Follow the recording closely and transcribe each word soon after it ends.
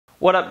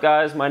What up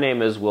guys, my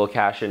name is Will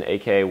Cashin,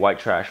 aka White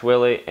Trash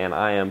Willie, and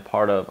I am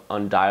part of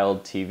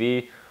Undialed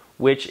TV,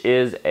 which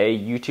is a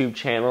YouTube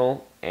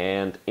channel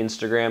and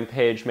Instagram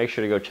page. Make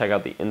sure to go check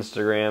out the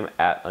Instagram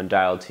at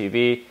Undialed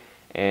TV,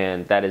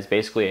 and that is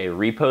basically a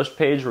repost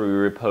page where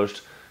we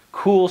repost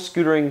cool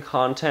scootering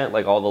content,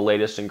 like all the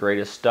latest and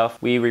greatest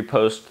stuff. We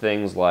repost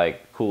things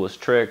like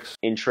coolest tricks,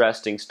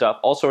 interesting stuff,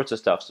 all sorts of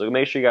stuff, so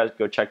make sure you guys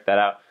go check that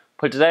out.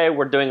 But today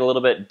we're doing a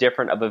little bit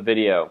different of a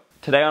video.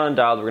 Today on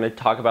Undialed, we're going to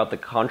talk about the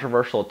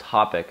controversial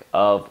topic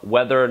of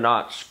whether or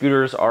not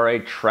scooters are a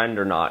trend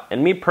or not.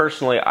 And me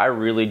personally, I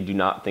really do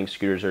not think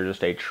scooters are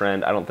just a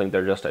trend. I don't think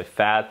they're just a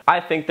fad. I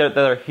think that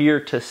they're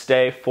here to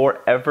stay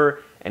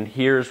forever, and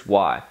here's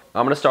why.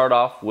 I'm going to start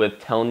off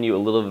with telling you a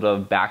little bit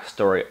of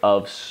backstory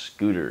of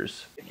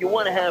scooters. If you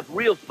want to have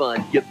real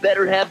fun, you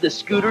better have the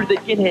scooter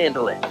that can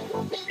handle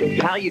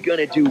it. How you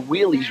going to do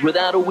wheelies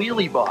without a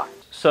wheelie bar?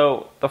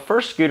 So the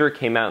first scooter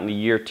came out in the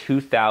year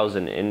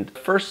 2000. In the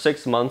first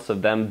 6 months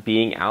of them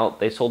being out,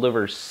 they sold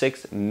over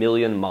 6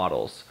 million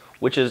models,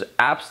 which is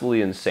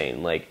absolutely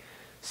insane. Like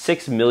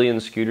 6 million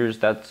scooters,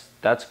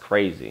 that's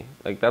crazy.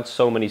 Like that's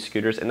so many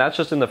scooters, and that's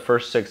just in the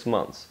first 6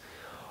 months.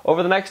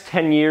 Over the next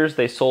 10 years,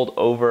 they sold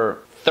over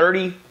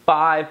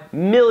 35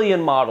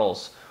 million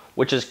models,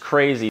 which is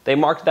crazy. They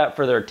marked that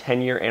for their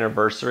 10-year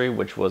anniversary,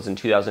 which was in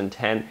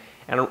 2010.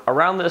 And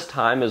around this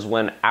time is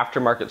when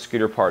aftermarket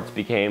scooter parts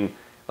became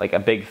like a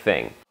big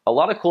thing. A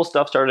lot of cool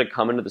stuff started to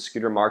come into the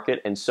scooter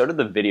market, and so did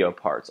the video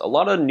parts. A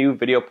lot of new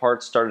video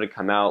parts started to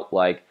come out,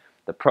 like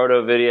the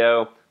Proto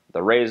video,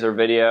 the Razor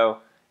video,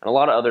 and a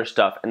lot of other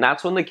stuff. And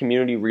that's when the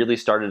community really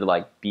started to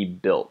like be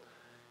built.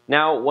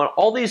 Now, when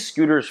all these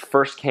scooters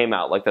first came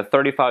out, like the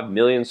 35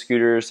 million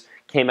scooters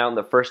came out in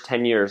the first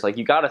 10 years, like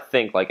you gotta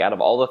think, like out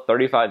of all the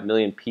 35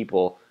 million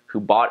people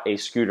who bought a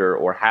scooter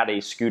or had a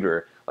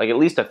scooter, like at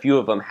least a few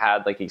of them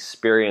had like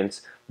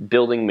experience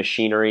building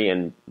machinery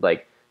and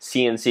like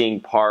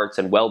CNCing parts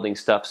and welding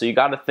stuff. So you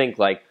got to think,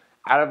 like,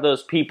 out of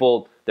those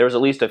people, there's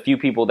at least a few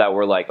people that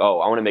were like,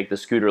 oh, I want to make the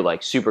scooter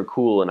like super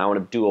cool and I want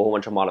to do a whole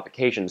bunch of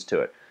modifications to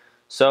it.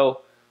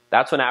 So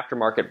that's when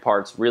aftermarket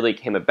parts really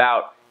came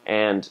about,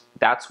 and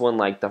that's when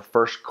like the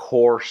first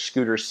core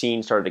scooter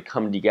scene started to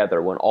come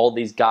together, when all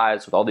these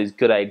guys with all these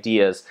good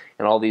ideas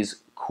and all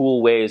these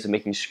cool ways of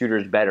making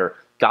scooters better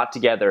got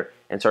together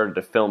and started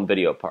to film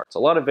video parts. A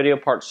lot of video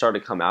parts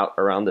started to come out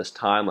around this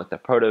time, like the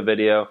Proto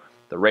video,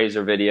 the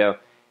Razor video,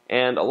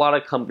 and a lot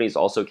of companies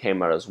also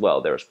came out as well.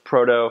 There was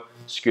Proto,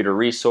 Scooter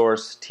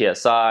Resource,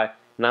 TSI, and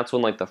that's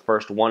when like the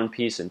first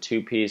one-piece and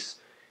two-piece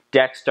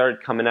decks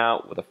started coming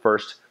out with the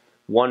first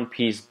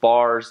one-piece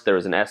bars. There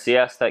was an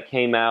SES that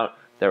came out.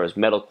 There was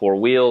metal core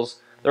wheels.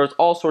 There was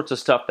all sorts of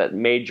stuff that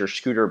made your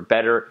scooter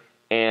better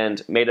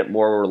and made it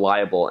more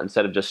reliable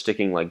instead of just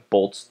sticking like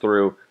bolts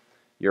through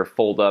your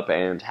fold-up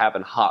and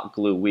having hot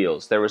glue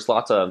wheels. There was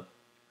lots of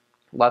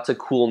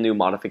cool new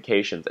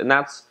modifications, and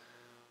that's,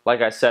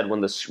 like I said,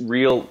 when the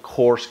real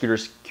core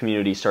scooters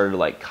community started to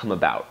like come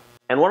about.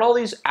 And when all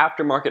these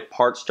aftermarket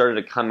parts started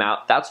to come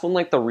out, that's when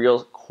like the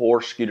real core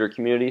scooter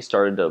community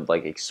started to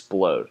like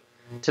explode.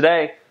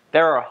 Today,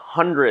 there are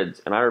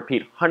hundreds, and I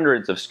repeat,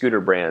 hundreds of scooter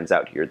brands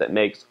out here that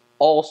makes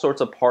all sorts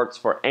of parts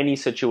for any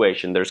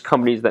situation. There's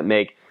companies that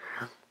make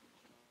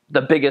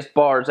the biggest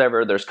bars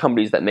ever. There's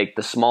companies that make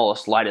the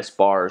smallest, lightest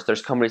bars.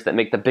 There's companies that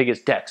make the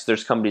biggest decks.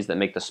 There's companies that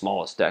make the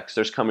smallest decks.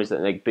 There's companies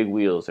that make big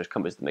wheels. There's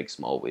companies that make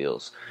small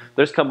wheels.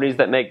 There's companies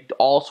that make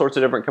all sorts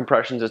of different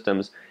compression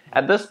systems.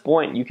 At this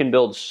point, you can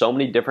build so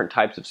many different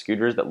types of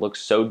scooters that look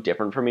so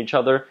different from each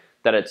other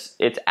that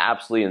it's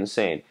absolutely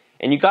insane.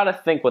 And you gotta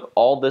think, with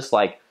all this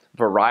like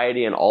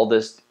variety and all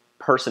this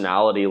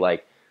personality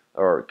like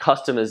or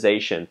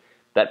customization,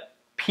 that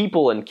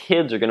people and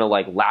kids are gonna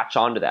like latch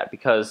onto that,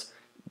 because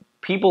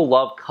people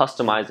love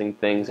customizing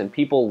things and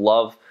people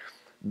love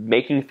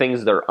making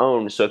things their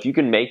own. So if you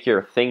can make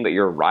your thing that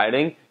you're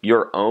riding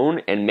your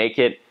own and make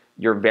it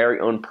your very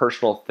own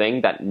personal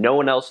thing that no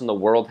one else in the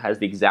world has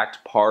the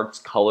exact parts,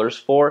 colors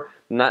for,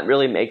 then that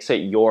really makes it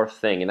your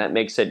thing, and that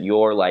makes it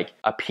your like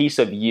a piece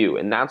of you.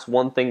 And that's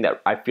one thing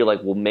that I feel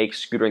like will make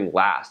scootering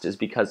last, is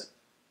because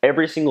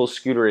every single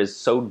scooter is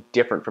so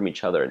different from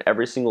each other, and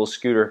every single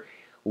scooter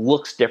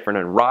looks different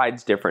and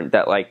rides different,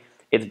 that like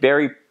it's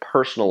very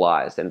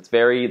personalized and it's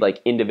very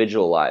like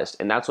individualized,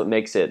 and that's what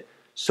makes it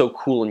so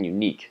cool and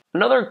unique.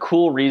 Another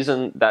cool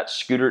reason that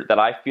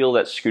I feel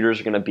that scooters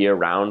are going to be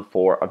around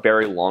for a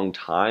very long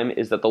time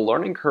is that the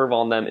learning curve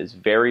on them is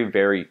very,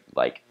 very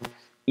like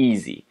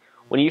easy.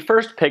 When you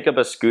first pick up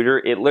a scooter,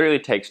 it literally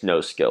takes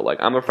no skill. Like,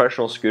 I'm a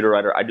professional scooter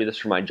rider, I do this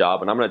for my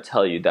job, and I'm going to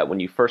tell you that when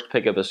you first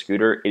pick up a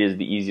scooter, it is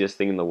the easiest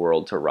thing in the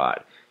world to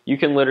ride. You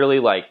can literally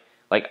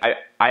I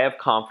have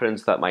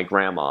confidence that my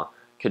grandma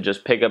could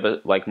just pick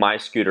up like my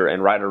scooter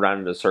and ride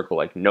around in a circle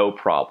like no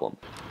problem.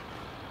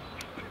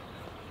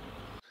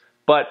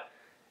 But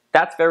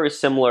that's very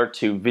similar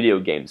to video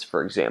games,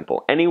 for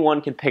example.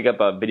 Anyone can pick up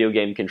a video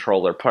game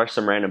controller, press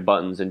some random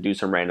buttons, and do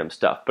some random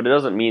stuff, but it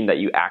doesn't mean that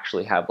you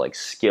actually have like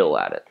skill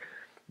at it.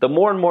 The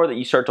more and more that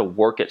you start to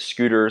work at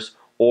scooters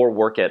or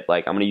work at,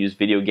 like, I'm going to use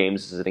video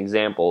games as an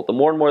example, the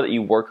more and more that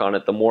you work on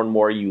it, the more and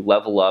more you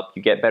level up,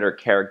 you get better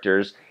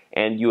characters,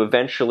 and you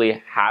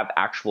eventually have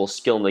actual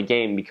skill in the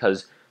game,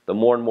 because the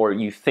more and more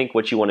you think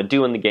what you want to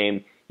do in the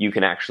game, you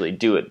can actually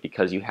do it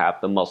because you have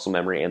the muscle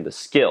memory and the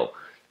skill.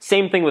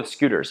 Same thing with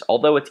scooters.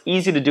 Although it's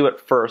easy to do at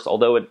first,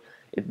 although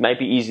it might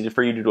be easy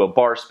for you to do a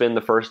bar spin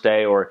the first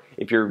day, or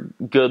if you're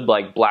good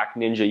like Black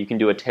Ninja, you can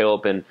do a tail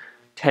up in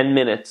 10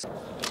 minutes.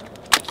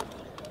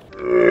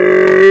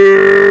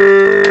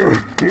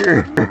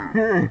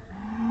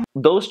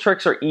 Those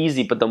tricks are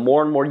easy, but the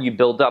more and more you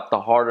build up,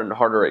 the harder and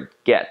harder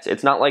it gets.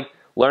 It's not like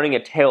learning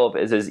a tail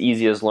whip is as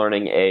easy as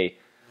learning a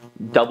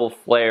double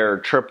flare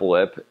triple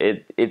whip.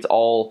 It's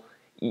all,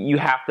 you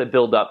have to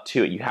build up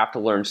to it. You have to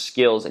learn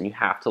skills and you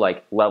have to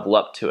like level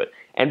up to it.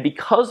 And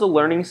because the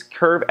learning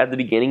curve at the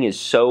beginning is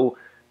so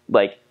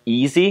like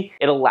easy,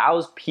 it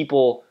allows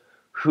people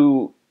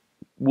who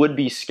would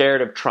be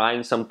scared of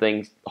trying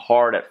something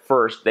hard at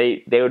first,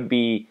 they would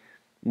be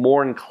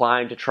more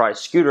inclined to try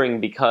scootering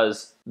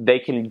because they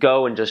can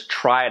go and just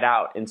try it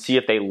out and see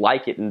if they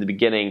like it in the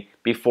beginning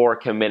before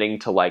committing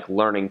to like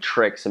learning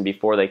tricks and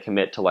before they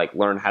commit to like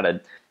learn how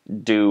to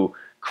do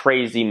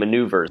crazy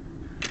maneuvers.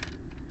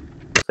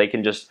 They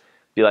can just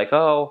be like,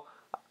 oh,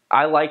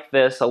 I like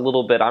this a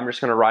little bit, I'm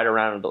just going to ride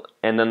around,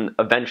 and then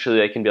eventually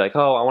they can be like,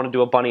 oh, I want to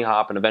do a bunny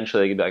hop, and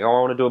eventually they can be like, oh,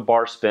 I want to do a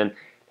bar spin.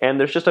 And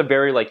there's just a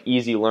very like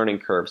easy learning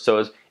curve.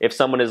 So if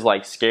someone is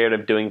like scared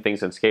of doing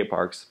things in skate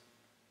parks,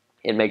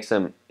 it makes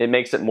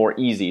it more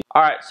easy.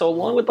 All right, so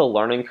along with the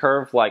learning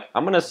curve, like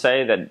I'm gonna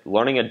say that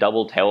learning a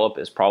double tail whip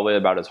is probably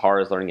about as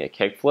hard as learning a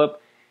kickflip.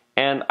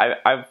 And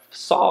I've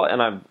saw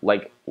and I've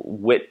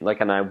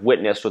I've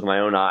witnessed with my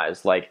own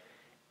eyes, like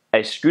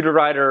a scooter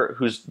rider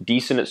who's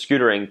decent at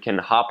scootering can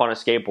hop on a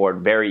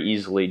skateboard very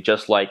easily,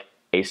 just like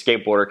a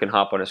skateboarder can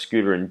hop on a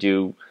scooter and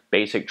do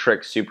basic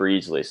tricks super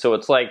easily. So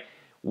it's like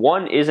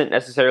one isn't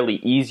necessarily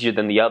easier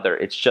than the other.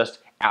 It's just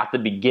at the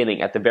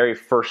beginning, at the very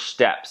first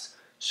steps,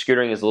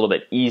 scootering is a little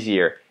bit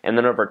easier, and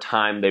then over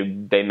time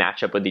they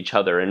match up with each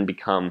other and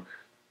become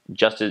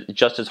just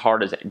as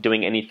hard as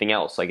doing anything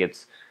else. Like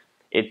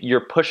you're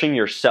pushing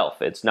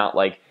yourself. It's not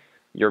like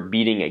you're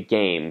beating a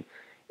game.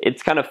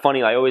 It's kind of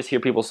funny. I always hear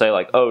people say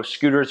like, "Oh,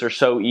 scooters are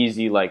so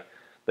easy, like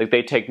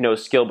they take no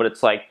skill," but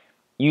it's like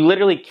you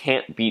literally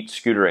can't beat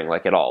scootering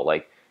like at all.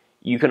 Like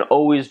you can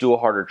always do a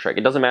harder trick.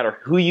 It doesn't matter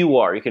who you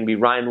are. You can be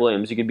Ryan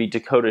Williams, you can be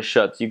Dakota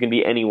Schutz, you can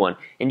be anyone,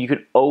 and you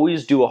can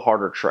always do a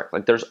harder trick.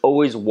 Like there's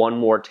always one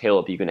more tail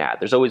up you can add.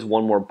 There's always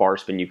one more bar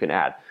spin you can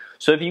add.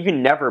 So if you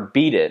can never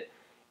beat it,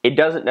 it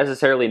doesn't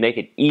necessarily make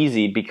it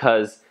easy,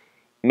 because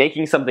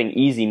making something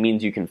easy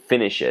means you can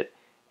finish it.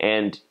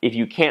 And if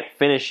you can't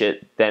finish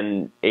it,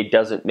 then it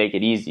doesn't make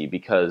it easy,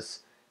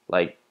 because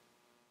like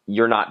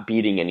you're not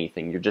beating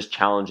anything. You're just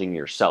challenging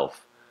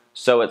yourself.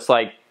 So it's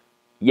like,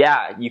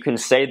 yeah, you can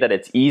say that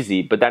it's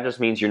easy, but that just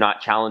means you're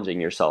not challenging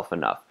yourself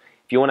enough.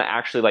 If you want to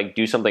actually like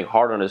do something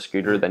hard on a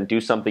scooter, then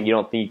do something you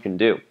don't think you can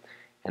do,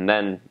 and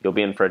then you'll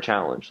be in for a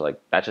challenge. Like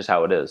that's just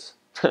how it is.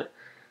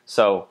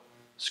 So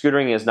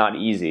scootering is not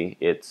easy.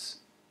 It's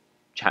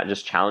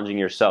just challenging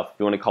yourself. If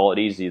you want to call it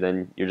easy,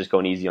 then you're just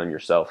going easy on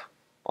yourself,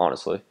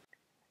 honestly.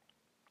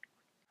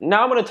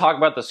 Now I'm going to talk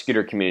about the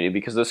scooter community,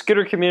 because the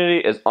scooter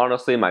community is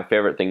honestly my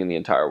favorite thing in the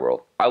entire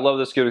world. I love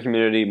the scooter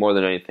community more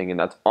than anything, and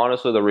that's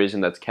honestly the reason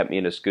that's kept me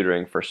into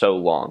scootering for so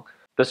long.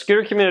 The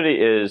scooter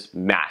community is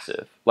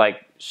massive,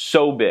 like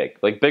so big,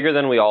 like bigger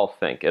than we all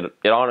think. It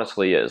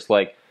honestly is.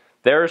 Like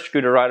there are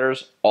scooter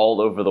riders all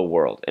over the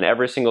world, in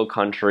every single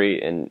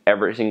country, in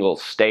every single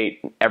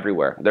state,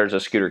 everywhere. There's a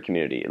scooter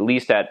community, at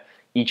least at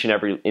each and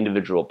every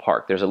individual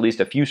park. There's at least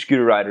a few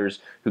scooter riders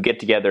who get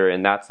together,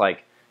 and that's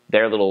like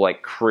their little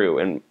like crew.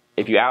 And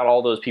if you add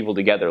all those people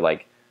together,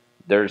 like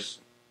there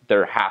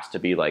has to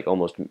be like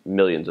almost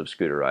millions of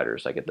scooter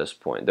riders. Like at this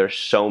point, there's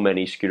so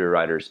many scooter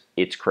riders,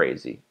 it's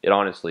crazy. It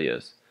honestly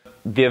is.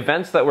 The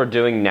events that we're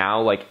doing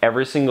now, like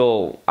every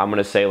single, I'm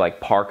gonna say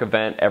like park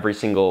event, every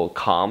single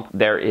comp,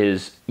 there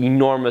is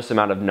enormous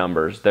amount of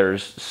numbers.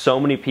 There's so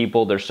many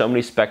people, there's so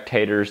many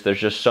spectators, there's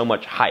just so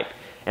much hype.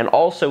 And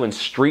also in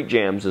street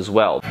jams as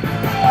well.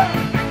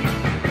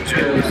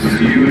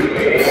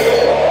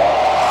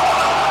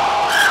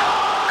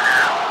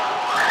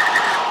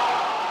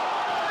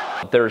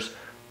 There's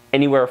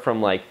anywhere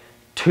from like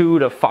 200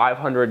 to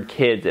 500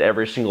 kids at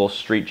every single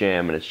street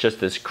jam, and it's just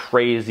this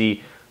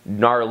crazy,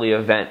 gnarly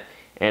event.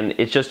 And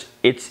it's just,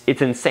 it's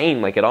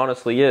insane. Like it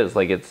honestly is.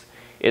 Like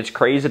it's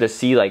crazy to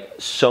see like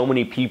so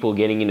many people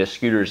getting into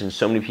scooters and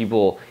so many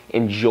people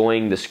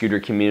enjoying the scooter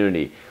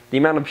community. The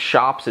amount of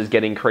shops is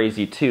getting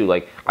crazy too.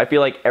 Like I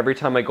feel like every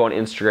time I go on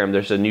Instagram,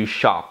 there's a new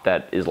shop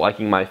that is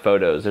liking my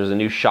photos. There's a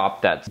new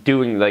shop that's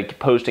doing like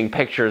posting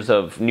pictures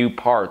of new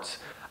parts.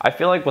 I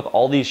feel like with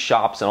all these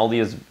shops and all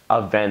these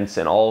events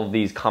and all of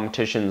these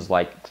competitions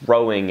like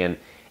growing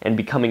and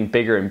becoming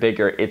bigger and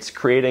bigger, it's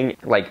creating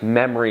like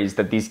memories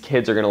that these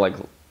kids are gonna like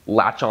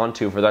latch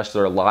onto for the rest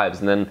of their lives.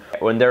 And then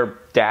when their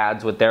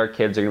dads with their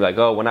kids are gonna be like,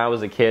 oh, when I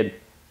was a kid,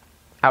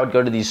 I would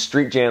go to these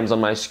street jams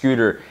on my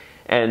scooter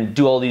and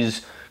do all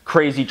these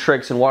crazy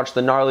tricks and watch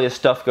the gnarliest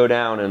stuff go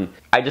down. And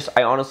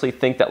I honestly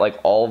think that like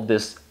all of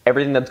this,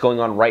 everything that's going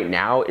on right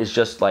now is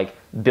just like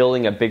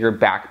building a bigger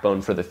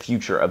backbone for the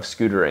future of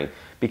scootering,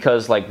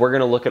 because like we're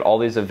gonna look at all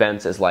these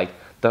events as like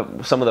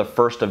some of the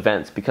first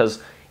events,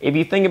 because if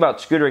you think about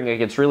scootering, like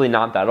it's really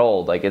not that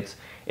old. Like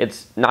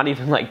it's not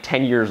even like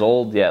 10 years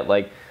old yet.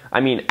 Like,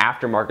 I mean,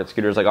 aftermarket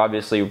scooters, like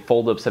obviously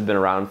fold-ups have been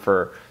around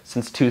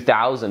since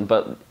 2000,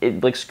 but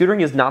like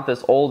scootering is not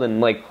this old,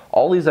 and like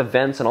all these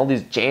events and all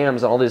these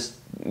jams and all this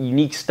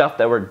unique stuff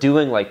that we're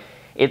doing, like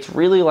it's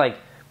really like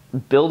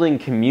building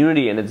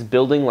community, and it's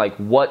building like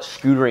what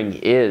scootering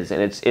is,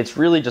 and it's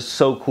really just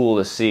so cool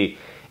to see.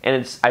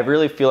 And I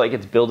really feel like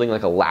it's building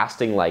like a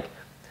lasting like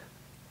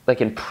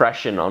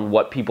impression on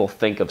what people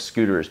think of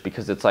scooters,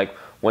 because it's like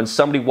when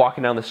somebody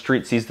walking down the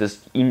street sees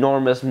this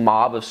enormous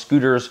mob of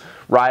scooters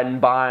riding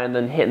by and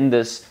then hitting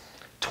this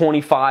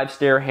 25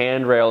 stair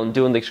handrail and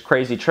doing these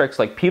crazy tricks,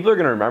 like people are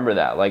gonna remember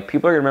that. Like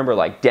people are gonna remember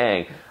like,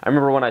 dang, I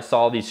remember when I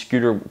saw these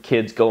scooter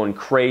kids going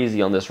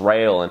crazy on this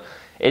rail. And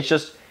it's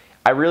just,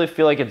 I really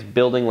feel like it's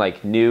building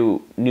like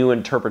new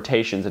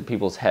interpretations in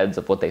people's heads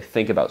of what they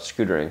think about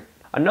scootering.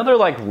 Another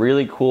like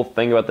really cool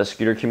thing about the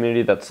scooter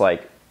community that's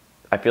like,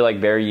 I feel like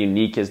very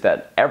unique, is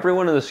that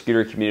everyone in the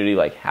scooter community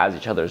like has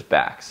each other's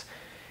backs.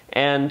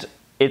 And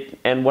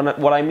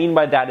what I mean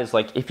by that is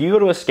like, if you go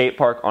to a skate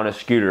park on a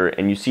scooter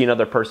and you see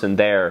another person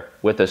there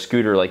with a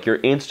scooter, like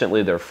you're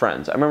instantly their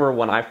friends. I remember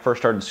when I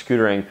first started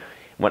scootering,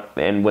 when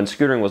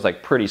scootering was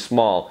like pretty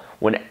small,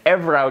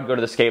 whenever I would go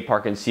to the skate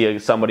park and see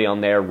somebody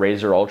on there,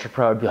 Razor Ultra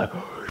Pro, I'd be like,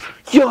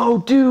 yo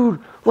dude,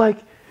 like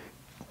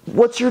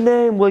what's your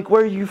name? Like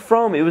where are you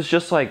from? It was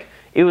just like,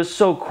 it was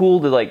so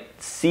cool to like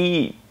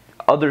see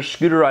other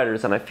scooter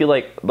riders. And I feel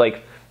like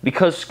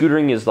because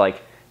scootering is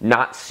like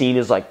not seen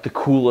as like the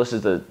coolest,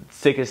 as the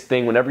sickest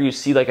thing, whenever you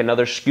see like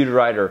another scooter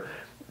rider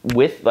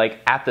with like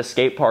at the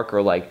skate park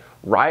or like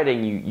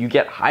riding, you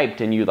get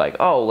hyped, and you like,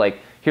 oh, like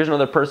here's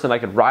another person I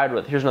could ride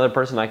with, here's another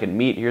person I could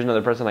meet, here's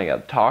another person I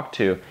got to talk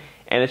to.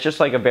 And it's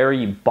just like a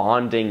very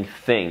bonding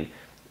thing,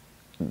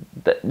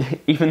 that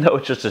even though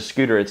it's just a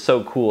scooter, it's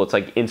so cool. It's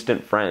like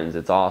instant friends.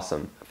 It's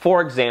awesome.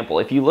 For example,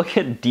 if you look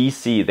at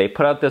DC, they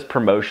put out this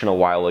promotion a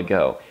while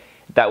ago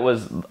that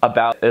was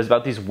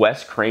about these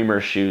Wes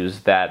Kramer shoes,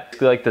 that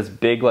like this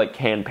big like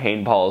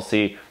campaign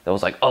policy that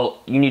was like, oh,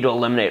 you need to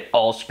eliminate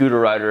all scooter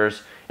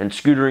riders and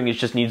scootering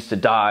just needs to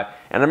die.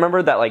 And I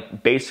remember that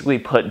like basically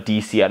put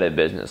DC out of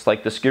business.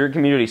 Like the scooter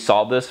community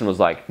saw this and was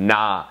like,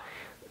 nah,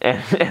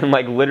 and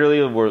like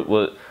literally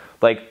were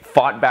like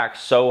fought back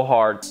so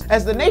hard.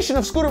 As the nation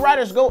of scooter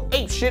riders go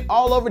apeshit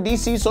all over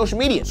DC's social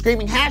media,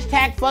 screaming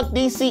hashtag fuck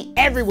DC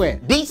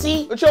everywhere.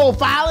 DC, with your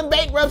filing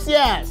bankruptcy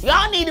ass.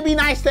 Y'all need to be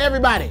nice to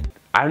everybody.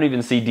 I don't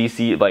even see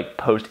DC like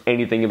post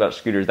anything about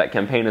scooters. That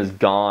campaign is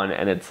gone,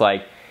 and it's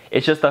like,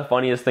 it's just the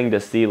funniest thing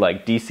to see.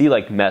 Like DC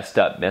like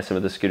messing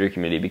with the scooter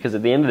community, because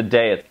at the end of the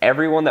day, it's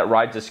everyone that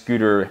rides a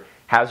scooter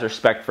has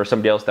respect for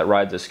somebody else that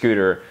rides a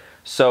scooter.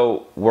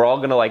 So we're all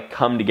gonna like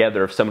come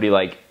together if somebody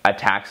like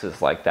attacks us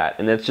like that.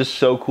 And it's just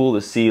so cool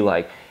to see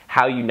like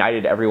how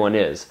united everyone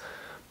is.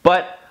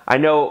 But I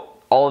know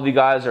all of you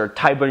guys are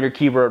typing on your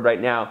keyboard right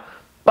now,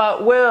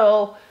 but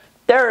Will,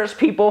 there's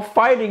people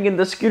fighting in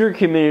the scooter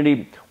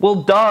community. Well,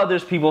 duh,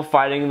 there's people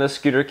fighting in the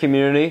scooter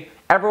community.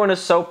 Everyone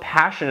is so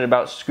passionate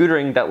about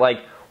scootering that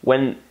like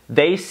when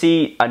they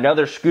see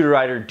another scooter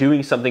rider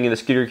doing something in the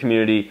scooter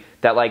community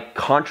that like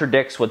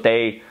contradicts what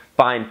they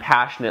find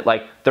passionate,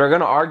 like they're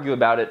gonna argue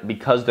about it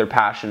because they're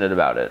passionate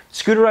about it.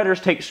 Scooter riders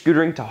take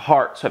scootering to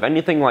heart, so if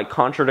anything like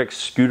contradicts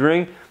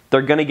scootering,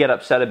 they're gonna get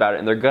upset about it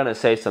and they're gonna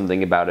say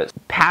something about it.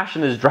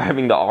 Passion is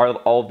driving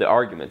all of the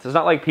arguments. It's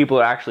not like people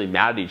are actually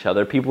mad at each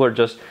other. People are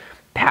just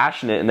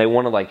passionate and they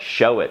want to like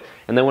show it,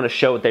 and they want to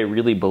show what they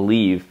really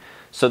believe.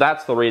 So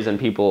that's the reason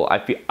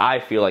I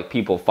feel like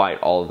people fight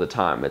all of the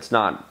time. It's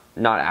not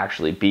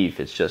actually beef.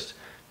 It's just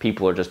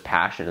people are just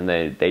passionate,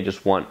 and they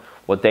just want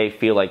what they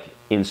feel like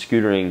in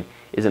scootering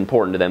is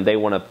important to them. They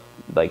want to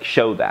like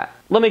show that.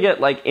 Let me get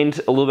like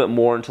into a little bit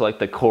more into like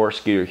the core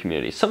scooter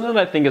community. Something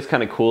that I think is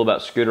kind of cool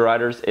about scooter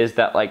riders is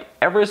that like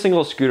every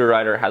single scooter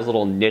rider has a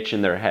little niche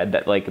in their head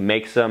that like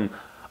makes them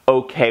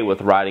okay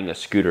with riding a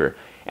scooter.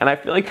 And I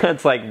feel like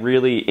that's like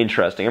really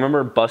interesting. I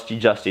remember Busty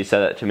Justy said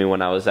that to me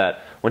when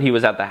he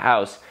was at the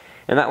house,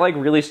 and that like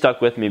really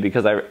stuck with me,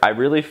 because I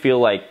really feel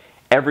like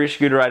every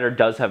scooter rider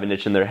does have a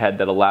niche in their head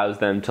that allows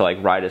them to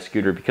like ride a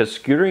scooter, because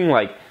scootering,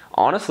 like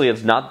honestly,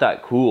 it's not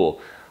that cool.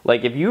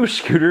 Like if you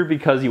scooter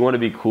because you want to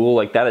be cool,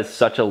 like that is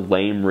such a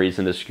lame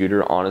reason to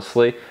scooter,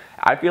 honestly.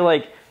 I feel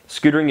like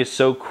scootering is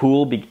so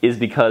cool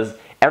because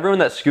everyone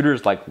that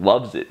scooters like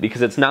loves it,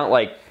 because it's not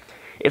like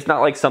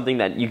something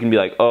that you can be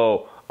like,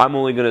 oh, I'm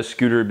only gonna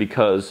scooter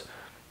because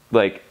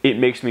like it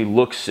makes me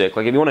look sick.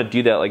 Like if you want to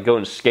do that, like go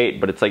and skate.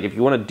 But it's like if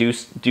you want to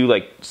do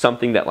like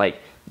something that like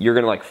you're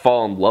gonna like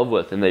fall in love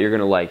with, and that you're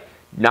gonna like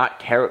not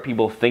care what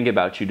people think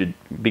about you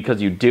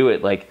because you do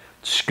it, like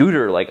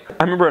scooter. Like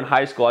I remember in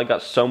high school I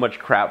got so much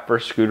crap for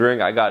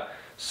scootering. I got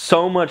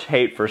so much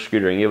hate for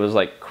scootering. It was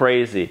like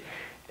crazy,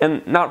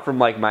 and not from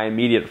like my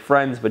immediate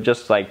friends, but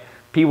just like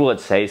people would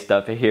say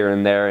stuff here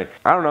and there. And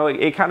I don't know,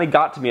 it kind of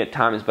got to me at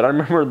times, but I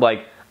remember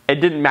like it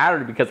didn't matter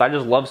because I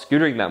just loved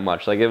scootering that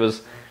much. Like it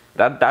was,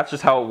 that's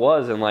just how it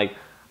was, and like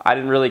I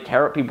didn't really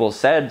care what people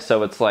said,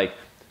 so it's like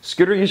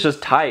scootering is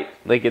just tight.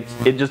 Like it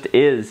just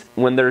is.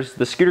 When there's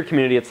the scooter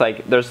community, it's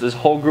like there's this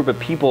whole group of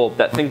people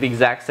that think the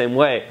exact same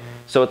way.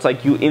 So it's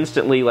like you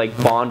instantly like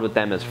bond with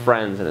them as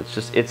friends, and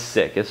it's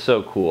sick. It's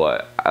so cool.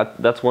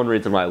 That's one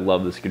reason why I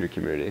love the scooter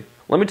community.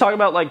 Let me talk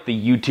about like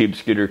the YouTube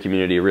scooter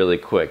community really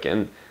quick.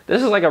 And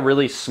this is like a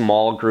really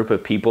small group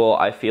of people,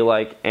 I feel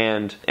like,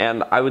 and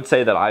I would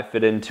say that I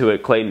fit into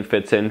it, Clayton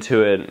fits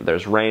into it,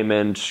 there's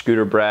Raymond,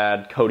 Scooter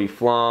Brad, Cody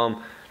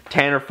Flom,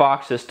 Tanner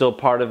Fox is still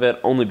part of it,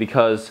 only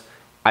because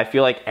I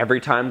feel like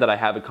every time that I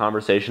have a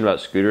conversation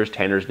about scooters,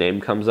 Tanner's name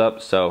comes up,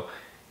 so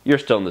you're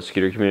still in the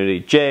scooter community.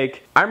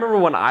 Jake, I remember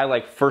when I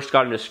like first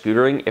got into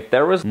scootering, if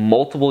there was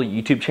multiple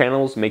YouTube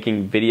channels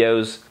making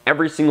videos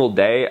every single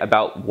day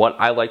about what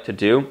I like to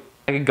do,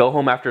 I could go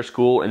home after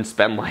school and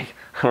spend like,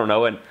 I don't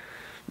know,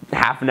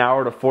 half an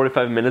hour to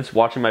 45 minutes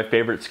watching my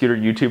favorite scooter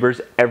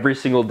YouTubers every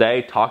single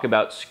day talk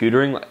about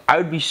scootering. Like, I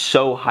would be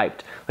so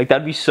hyped. Like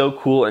that'd be so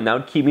cool, and that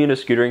would keep me into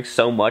scootering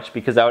so much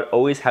because I would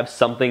always have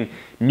something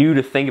new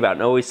to think about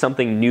and always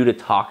something new to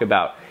talk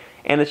about.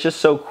 And it's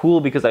just so cool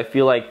because I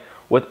feel like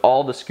with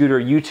all the scooter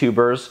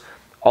YouTubers,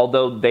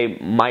 although they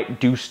might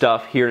do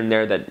stuff here and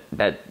there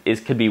that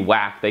could be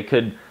whack, they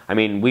could, I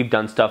mean, we've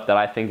done stuff that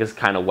I think is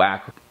kind of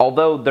whack.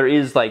 Although there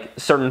is like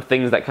certain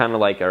things that kind of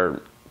like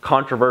are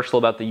controversial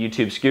about the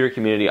YouTube scooter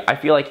community, I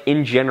feel like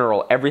in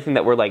general everything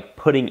that we're like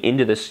putting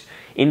into the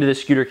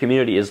scooter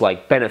community is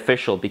like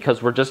beneficial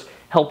because we're just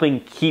helping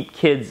keep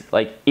kids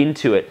like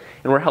into it,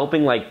 and we're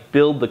helping like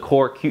build the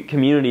core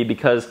community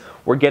because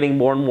we're getting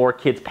more and more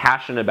kids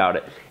passionate about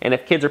it. And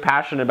if kids are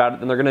passionate about it,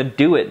 then they're gonna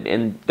do it,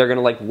 and they're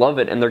gonna like love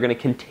it, and they're gonna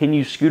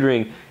continue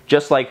scootering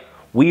just like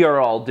we are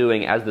all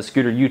doing as the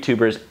scooter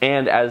YouTubers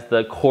and as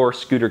the core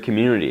scooter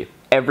community.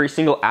 Every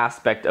single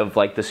aspect of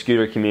like the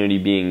scooter community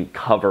being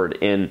covered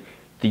in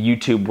the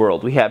YouTube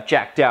world. We have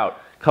Jacked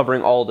Out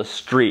covering all the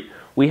street.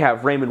 We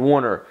have Raymond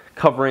Warner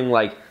covering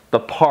like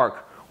the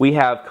park. We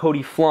have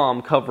Cody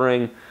Flom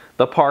covering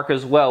the park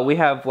as well. We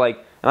have like,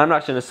 and I'm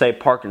not going to say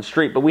park and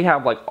street, but we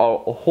have like a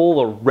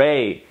whole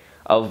array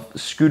of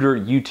scooter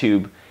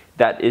YouTube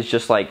that is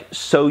just like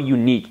so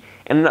unique.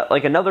 And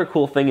like another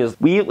cool thing is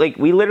we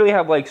literally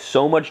have like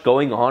so much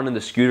going on in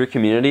the scooter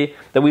community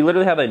that we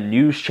literally have a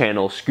news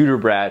channel, Scooter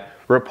Brad,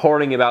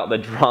 reporting about the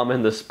drama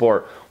in the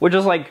sport, which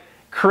is like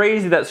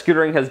crazy that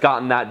scootering has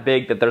gotten that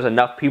big that there's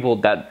enough people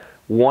that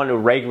want to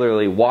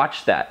regularly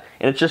watch that.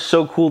 And it's just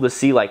so cool to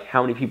see like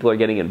how many people are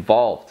getting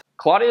involved.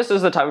 Claudius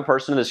is the type of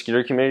person in the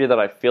scooter community that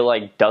I feel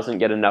like doesn't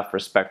get enough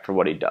respect for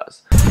what he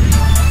does.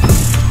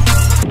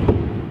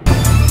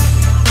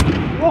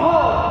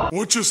 Whoa!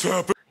 What just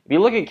happened? If you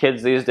look at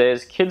kids these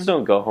days, kids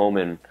don't go home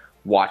and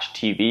watch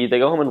TV, they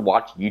go home and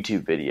watch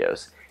YouTube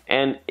videos.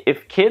 And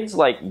if kids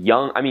like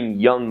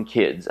young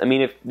kids,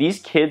 if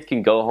these kids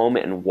can go home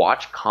and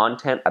watch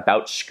content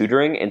about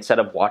scootering instead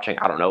of watching,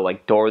 I don't know,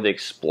 like Dora the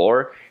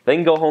Explorer, they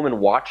can go home and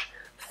watch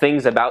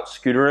things about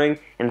scootering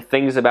and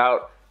things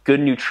about good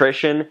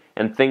nutrition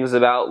and things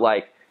about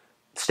like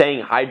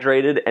staying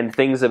hydrated and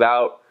things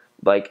about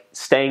like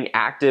staying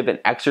active and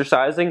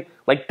exercising.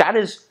 Like that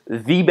is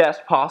the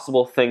best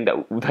possible thing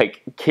that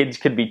like kids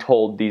could be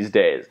told these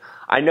days.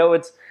 I know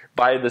it's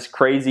by this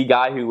crazy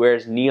guy who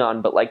wears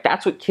neon, but like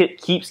that's what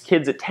keeps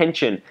kids'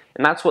 attention,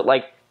 and that's what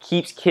like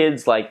keeps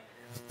kids like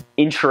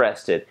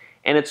interested.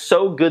 And it's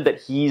so good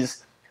that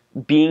he's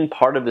being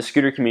part of the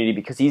scooter community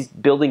because he's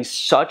building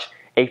such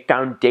a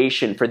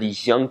foundation for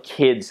these young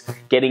kids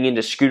getting into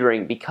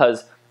scootering,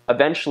 because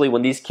eventually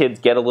when these kids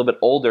get a little bit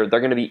older, they're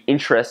going to be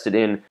interested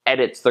in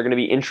edits, they're going to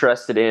be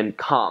interested in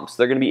comps,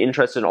 they're going to be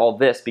interested in all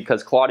this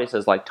because Claudius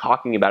is like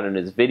talking about it in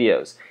his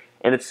videos.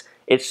 And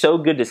it's so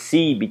good to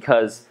see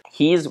because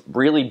he's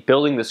really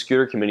building the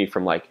scooter community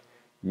from like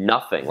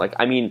nothing. Like,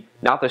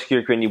 not the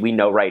scooter community we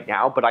know right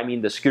now, but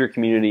the scooter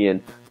community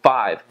in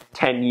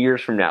 5-10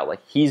 years from now.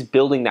 Like, he's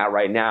building that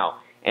right now.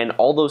 And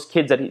all those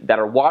kids that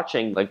are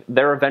watching, like,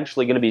 they're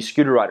eventually going to be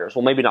scooter riders.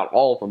 Well, maybe not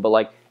all of them, but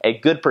like a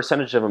good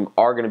percentage of them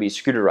are going to be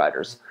scooter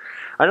riders.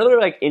 Another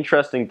like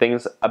interesting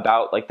things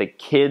about like the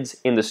kids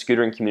in the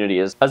scootering community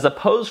is, as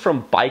opposed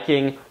from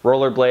biking,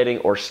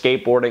 rollerblading, or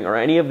skateboarding, or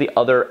any of the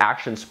other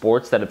action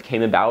sports that have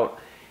came about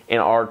in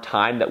our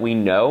time that we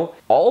know,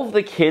 all of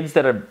the kids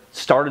that have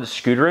started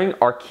scootering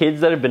are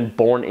kids that have been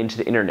born into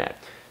the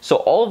internet. So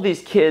all of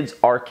these kids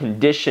are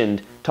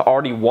conditioned to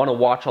already want to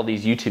watch all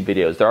these YouTube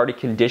videos. They're already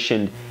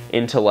conditioned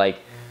into like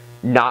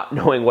not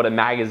knowing what a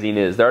magazine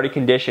is. They're already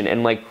conditioned,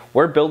 and like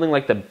we're building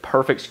like the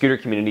perfect scooter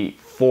community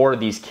for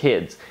these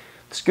kids.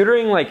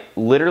 Scootering like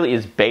literally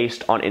is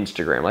based on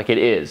Instagram. Like, it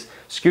is.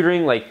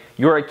 Scootering, like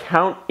your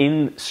account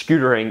in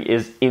scootering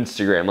is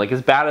Instagram. Like,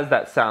 as bad as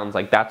that sounds,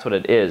 like that's what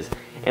it is.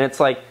 And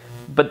it's like,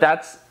 but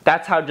that's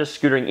how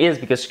just scootering is,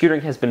 because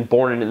scootering has been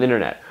born in the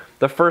internet.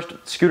 The first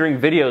scootering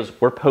videos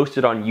were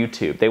posted on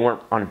YouTube. They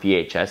weren't on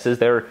VHSs.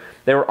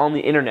 They were on the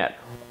internet.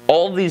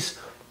 All the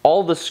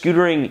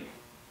scootering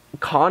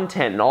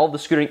content and all the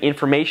scootering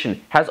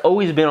information has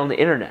always been on the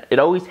internet. It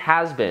always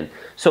has been.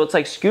 So it's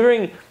like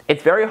scootering,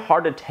 it's very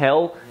hard to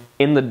tell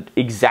in the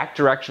exact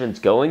direction it's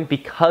going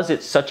because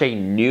it's such a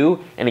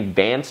new and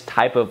advanced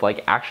type of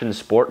like action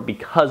sport,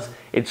 because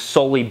it's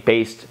solely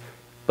based,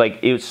 like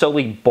it was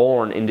solely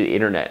born into the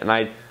internet. And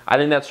I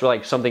think that's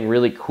like something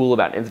really cool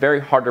about it. It's very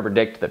hard to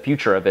predict the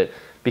future of it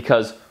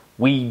because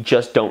we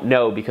just don't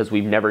know, because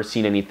we've never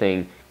seen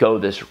anything go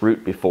this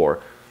route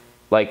before,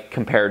 like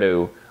compared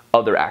to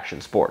other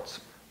action sports.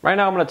 Right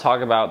now I'm going to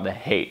talk about the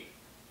hate.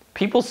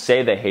 People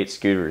say they hate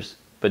scooters,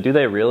 but do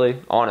they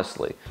really?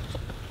 Honestly.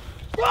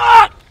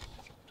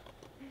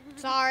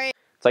 Sorry.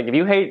 It's like if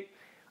you hate,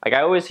 like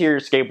I always hear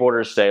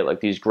skateboarders say,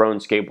 like these grown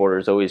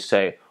skateboarders always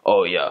say,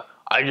 oh yeah,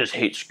 I just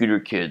hate scooter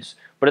kids.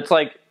 But it's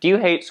like, do you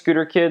hate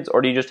scooter kids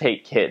or do you just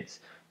hate kids?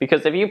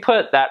 Because if you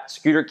put that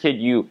scooter kid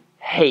you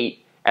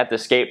hate at the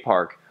skate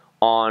park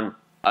on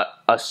a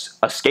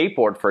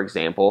skateboard, for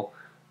example,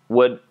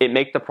 would it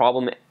make the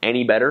problem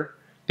any better?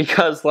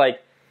 Because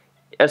like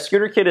a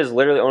scooter kid is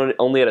literally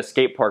only at a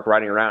skate park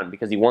riding around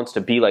because he wants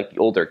to be like the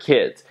older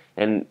kids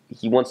and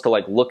he wants to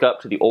like look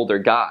up to the older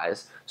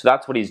guys. So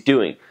that's what he's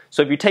doing.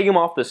 So if you take him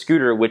off the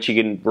scooter, which he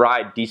can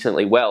ride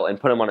decently well, and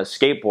put him on a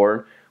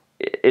skateboard,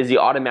 is he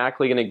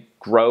automatically going to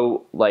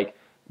grow like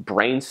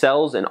brain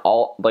cells and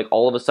all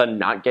of a sudden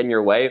not get in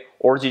your way,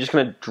 or is he just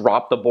going to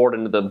drop the board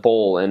into the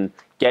bowl and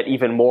get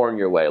even more in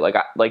your way? Like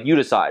you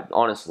decide,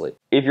 honestly.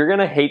 If you're going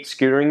to hate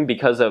scootering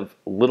because of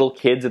little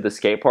kids at the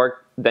skate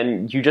park,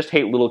 then you just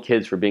hate little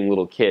kids for being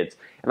little kids.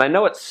 And I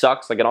know it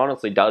sucks, like it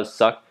honestly does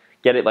suck,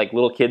 get it, like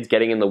little kids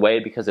getting in the way,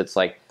 because it's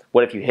like,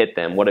 what if you hit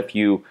them? What if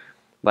you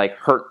like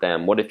hurt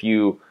them? What if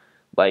you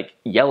like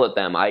yell at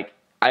them? I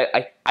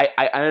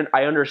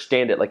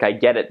understand it, like I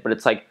get it, but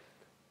it's like,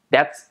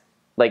 that's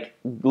like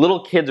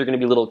little kids are going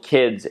to be little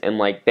kids, and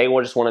like they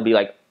just want to be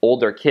like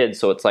older kids.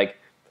 So it's like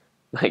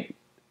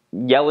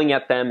yelling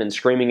at them and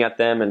screaming at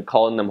them and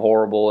calling them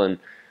horrible and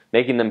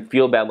making them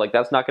feel bad, like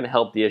that's not going to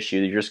help the issue.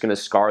 You're just going to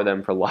scar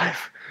them for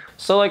life.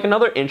 So like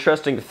another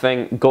interesting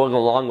thing going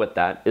along with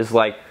that is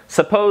like,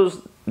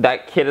 suppose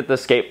that kid at the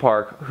skate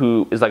park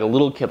who is like a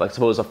little kid, like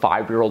suppose a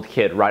 5-year-old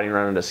kid riding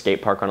around at a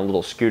skate park on a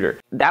little scooter.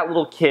 That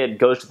little kid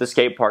goes to the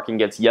skate park and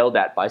gets yelled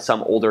at by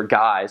some older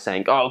guy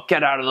saying, oh,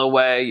 get out of the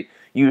way,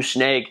 you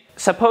snake.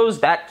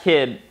 Suppose that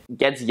kid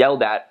gets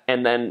yelled at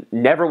and then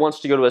never wants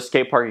to go to a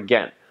skate park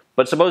again.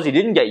 But suppose he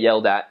didn't get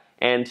yelled at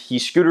and he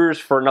scooters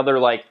for another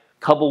like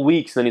couple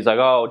weeks, and then he's like,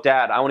 oh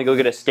dad, I want to go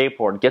get a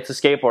skateboard, gets a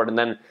skateboard, and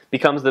then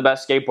becomes the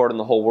best skateboard in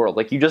the whole world.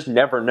 Like you just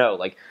never know.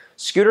 Like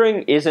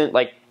scootering isn't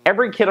like,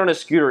 every kid on a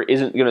scooter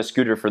isn't going to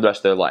scooter for the rest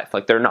of their life.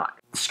 Like they're not.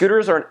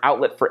 Scooters are an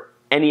outlet for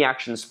any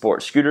action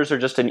sport. Scooters are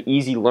just an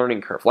easy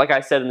learning curve. Like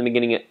I said in the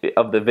beginning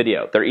of the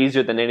video, they're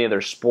easier than any other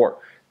sport.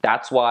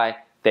 That's why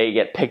they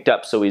get picked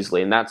up so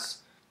easily, and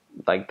that's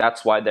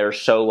why they're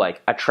so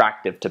like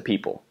attractive to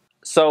people.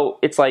 So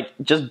it's like,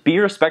 just be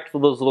respectful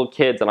of those little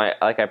kids, and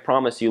I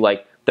promise you,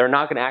 like they're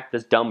not going to act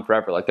this dumb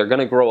forever. Like they're going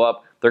to grow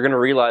up, they're going to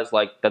realize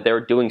like that they were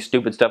doing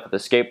stupid stuff at the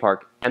skate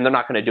park, and they're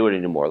not going to do it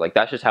anymore. Like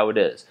that's just how it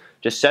is.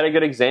 Just set a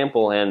good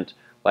example, and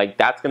like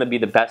that's going to be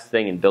the best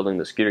thing in building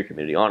the scooter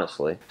community,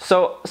 honestly.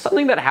 So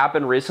something that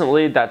happened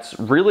recently that's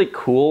really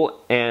cool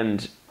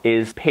and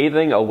is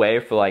paving a way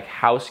for like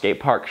how skate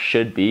parks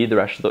should be in the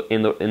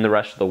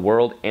rest of the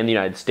world and the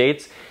United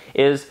States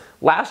is,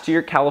 last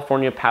year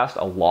California passed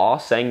a law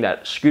saying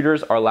that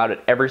scooters are allowed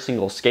at every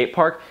single skate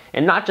park,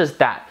 and not just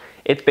that,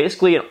 it's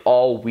basically an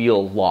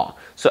all-wheel law.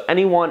 So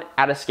anyone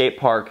at a skate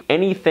park,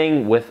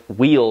 anything with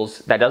wheels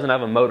that doesn't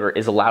have a motor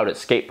is allowed at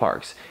skate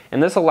parks.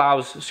 And this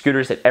allows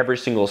scooters at every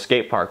single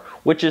skate park,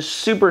 which is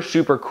super,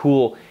 super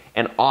cool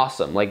and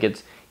awesome. Like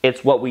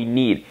it's what we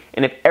need.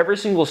 And if every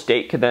single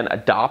state could then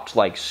adopt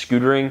like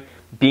scootering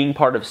being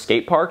part of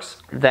skate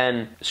parks,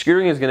 then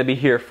scootering is going to be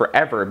here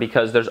forever,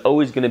 because there's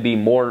always going to be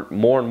more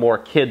and more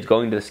kids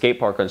going to the skate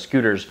park on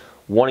scooters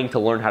wanting to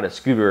learn how to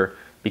scooter,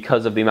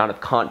 because of the amount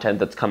of content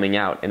that's coming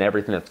out and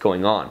everything that's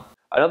going on.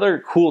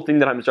 Another cool thing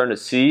that I'm starting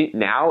to see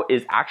now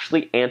is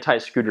actually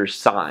anti-scooter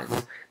signs.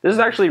 This is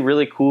actually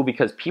really cool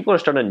because people are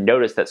starting to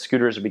notice that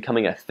scooters are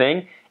becoming a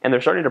thing, and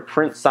they're starting to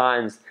print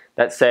signs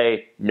that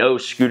say no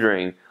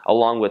scootering,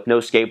 along with no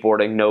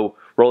skateboarding, no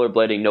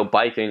rollerblading, no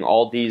biking,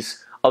 all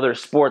these other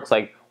sports.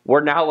 Like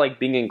we're now like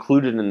being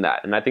included in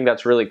that, and I think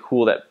that's really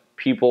cool that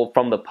people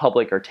from the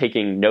public are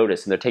taking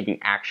notice and they're taking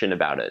action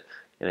about it,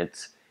 and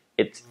it's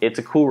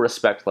a cool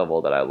respect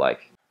level that I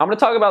like. I'm going to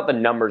talk about the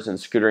numbers in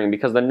scootering,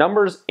 because the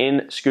numbers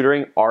in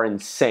scootering are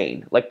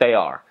insane. Like they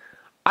are.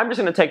 I'm just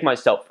going to take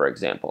myself for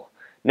example.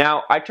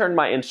 Now, I turned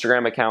my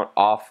Instagram account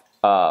off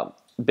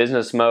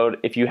business mode.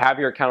 If you have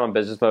your account on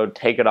business mode,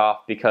 take it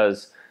off,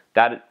 because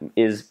that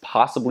is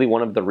possibly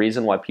one of the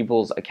reasons why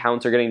people's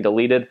accounts are getting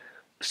deleted.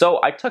 So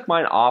I took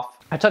mine off.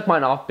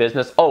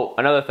 Business. Oh,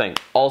 another thing.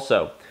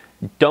 Also,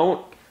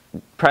 don't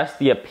press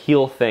the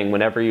appeal thing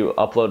whenever you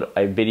upload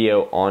a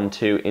video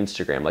onto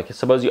Instagram. Like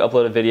suppose you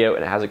upload a video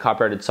and it has a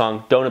copyrighted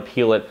song, don't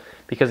appeal it,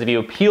 because if you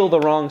appeal the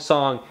wrong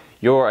song,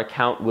 your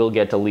account will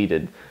get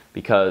deleted,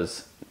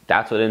 because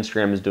that's what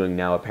Instagram is doing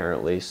now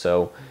apparently,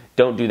 so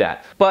don't do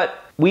that. But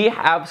we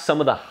have some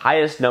of the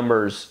highest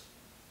numbers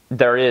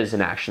there is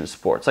in action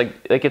sports. Like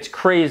it's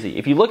crazy.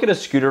 If you look at a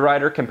scooter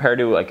rider compared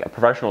to like a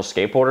professional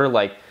skateboarder,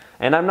 like,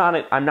 and I'm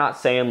not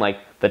saying like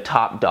the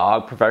top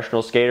dog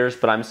professional skaters,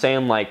 but I'm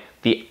saying like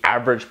the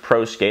average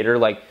pro skater.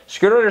 Like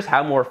scooter riders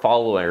have more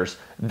followers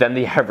than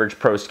the average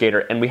pro skater,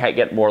 and we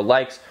get more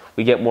likes,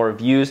 we get more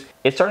views.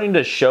 It's starting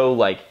to show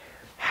like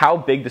how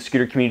big the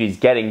scooter community is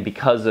getting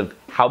because of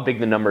how big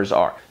the numbers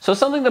are. So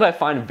something that I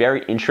find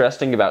very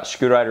interesting about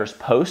scooter riders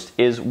post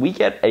is we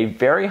get a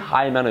very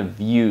high amount of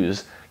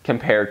views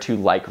compared to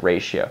like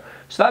ratio.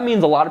 So that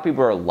means a lot of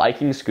people are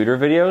liking scooter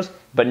videos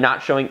but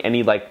not showing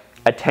any like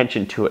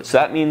attention to it. So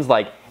that means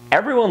like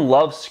everyone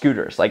loves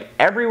scooters. Like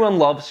everyone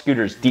loves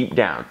scooters deep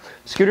down.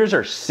 Scooters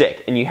are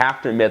sick, and you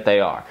have to admit they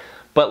are.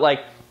 But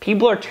like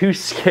people are too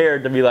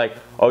scared to be like,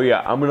 oh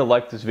yeah, I'm gonna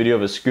like this video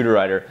of a scooter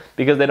rider,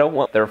 because they don't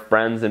want their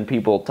friends and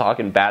people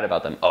talking bad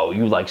about them. Oh,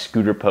 you like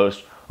scooter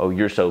posts? Oh,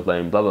 you're so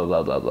lame, blah, blah,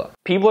 blah, blah, blah.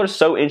 People are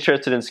so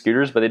interested in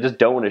scooters, but they just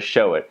don't want to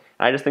show it.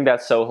 And I just think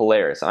that's so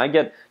hilarious. And I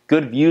get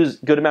good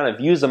amount of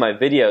views on my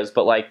videos,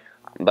 but like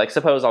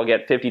suppose I'll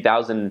get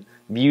 50,000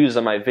 views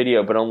on my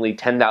video, but only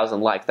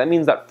 10,000 likes. That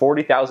means that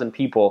 40,000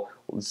 people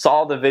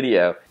saw the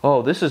video.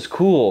 Oh, this is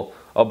cool.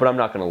 Oh, but I'm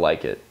not gonna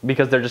like it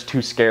because they're just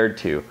too scared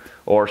to,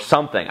 or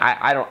something.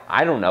 I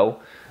don't know.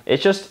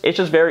 It's just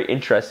very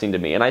interesting to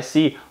me. And I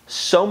see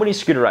so many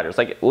scooter riders.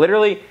 Like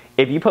literally,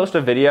 if you post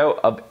a video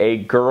of a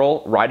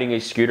girl riding a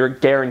scooter,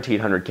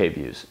 guaranteed 100K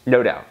views,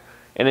 no doubt.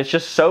 And it's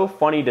just so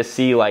funny to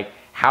see like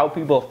how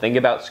people think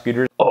about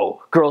scooters.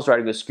 Oh, girls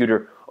riding a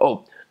scooter.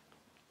 Oh,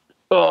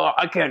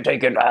 I can't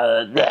take it.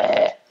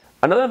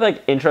 Another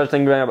like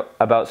interesting thing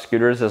about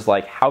scooters is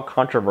like how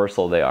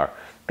controversial they are.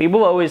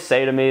 People always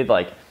say to me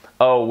like,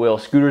 oh, well,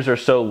 scooters are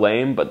so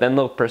lame, but then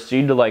they'll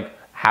proceed to like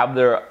have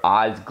their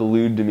eyes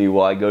glued to me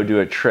while I go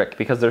do a trick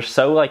because they're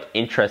so like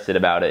interested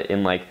about it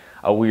in like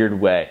a weird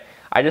way.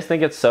 I just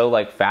think it's so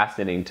like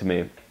fascinating to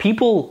me.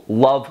 People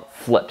love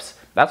flips.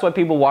 That's why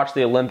people watch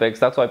the Olympics.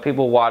 That's why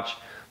people watch,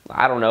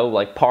 I don't know,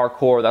 like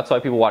parkour. That's why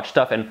people watch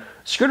stuff. And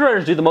scooter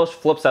riders do the most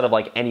flips out of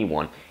like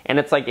anyone. And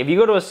it's like if you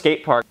go to a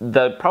skate park,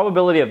 the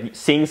probability of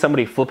seeing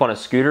somebody flip on a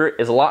scooter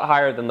is a lot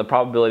higher than the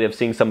probability of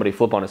seeing somebody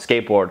flip on a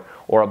skateboard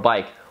or a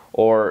bike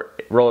or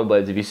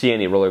rollerblades, if you see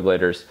any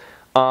rollerbladers.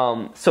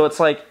 So it's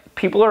like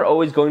people are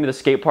always going to the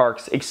skate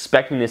parks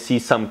expecting to see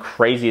some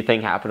crazy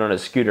thing happen on a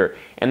scooter,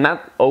 and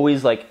that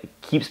always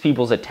like keeps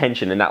people's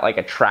attention, and that like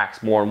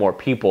attracts more and more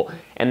people,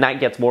 and that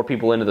gets more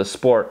people into the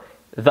sport,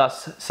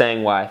 thus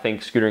saying why I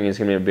think scootering is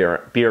going to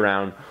be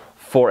around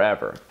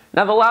forever.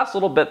 Now the last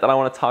little bit that I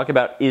want to talk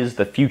about is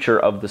the future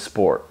of the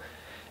sport.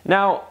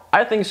 Now,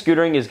 I think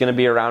scootering is going to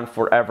be around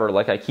forever,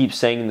 like I keep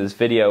saying in this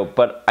video,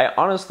 but I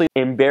honestly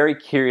am very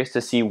curious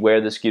to see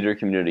where the scooter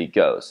community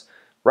goes.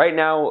 Right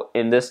now,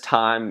 in this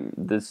time,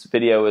 this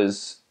video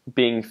is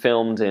being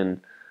filmed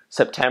in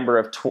September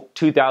of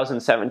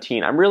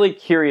 2017. I'm really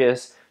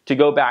curious to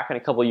go back in a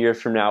couple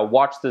years from now,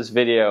 watch this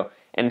video,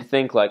 and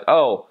think like,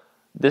 oh,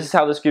 this is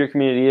how the scooter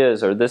community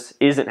is, or this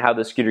isn't how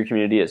the scooter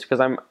community is, because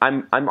I'm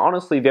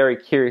honestly very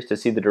curious to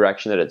see the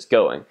direction that it's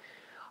going.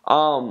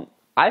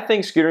 I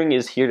think scootering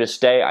is here to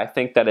stay. I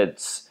think that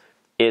it's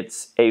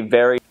a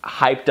very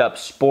hyped up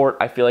sport.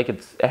 I feel like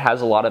it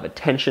has a lot of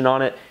attention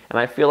on it, and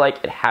I feel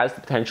like it has the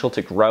potential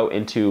to grow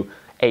into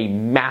a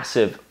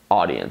massive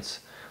audience,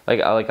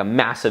 like a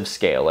massive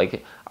scale.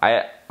 Like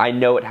I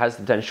know it has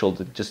the potential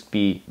to just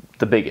be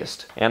the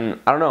biggest, and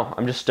I don't know,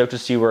 I'm just stoked to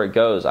see where it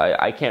goes.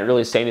 I can't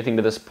really say anything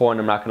to this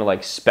point. I'm not gonna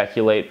like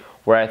speculate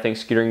where I think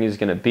scootering is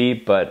gonna be,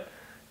 but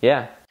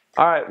yeah.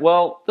 Alright,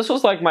 well, this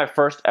was like my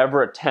first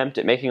ever attempt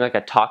at making like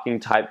a talking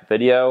type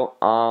video.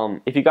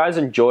 If you guys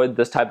enjoyed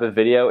this type of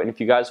video, and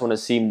if you guys want to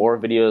see more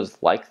videos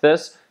like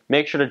this,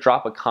 make sure to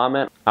drop a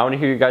comment. I want to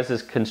hear you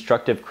guys'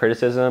 constructive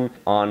criticism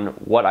on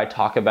what I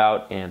talk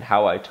about and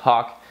how I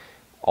talk.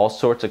 All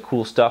sorts of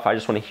cool stuff. I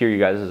just want to hear you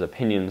guys'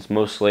 opinions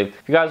mostly.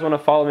 If you guys want to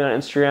follow me on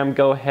Instagram,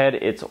 go ahead.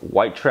 It's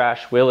White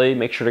Trash Willie.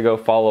 Make sure to go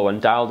follow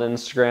Undialed on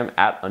Instagram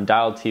at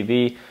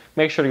UndialedTV.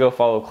 Make sure to go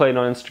follow Clayton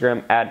on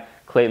Instagram at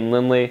Clayton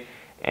Lindley.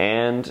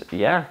 And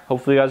yeah,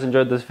 hopefully you guys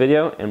enjoyed this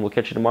video, and we'll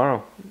catch you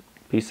tomorrow.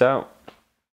 Peace out.